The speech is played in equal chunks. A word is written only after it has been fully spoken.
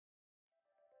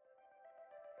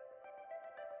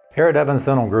Here at Evans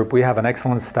Dental Group, we have an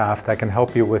excellent staff that can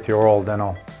help you with your oral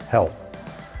dental health.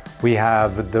 We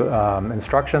have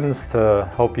instructions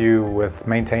to help you with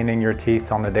maintaining your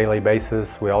teeth on a daily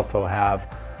basis. We also have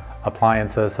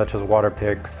appliances such as water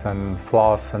picks and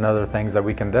floss and other things that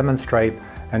we can demonstrate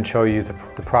and show you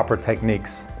the proper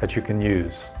techniques that you can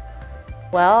use.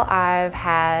 Well, I've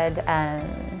had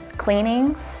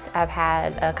cleanings, I've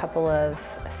had a couple of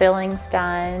fillings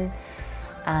done,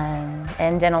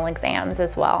 and dental exams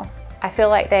as well. I feel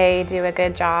like they do a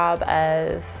good job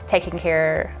of taking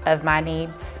care of my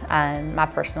needs, my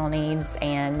personal needs,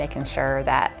 and making sure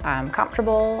that I'm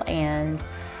comfortable and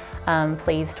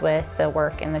pleased with the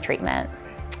work and the treatment.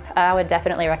 I would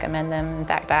definitely recommend them. In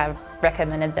fact, I've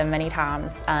recommended them many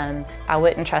times. I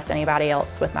wouldn't trust anybody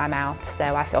else with my mouth,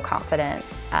 so I feel confident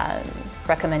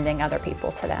recommending other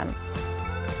people to them.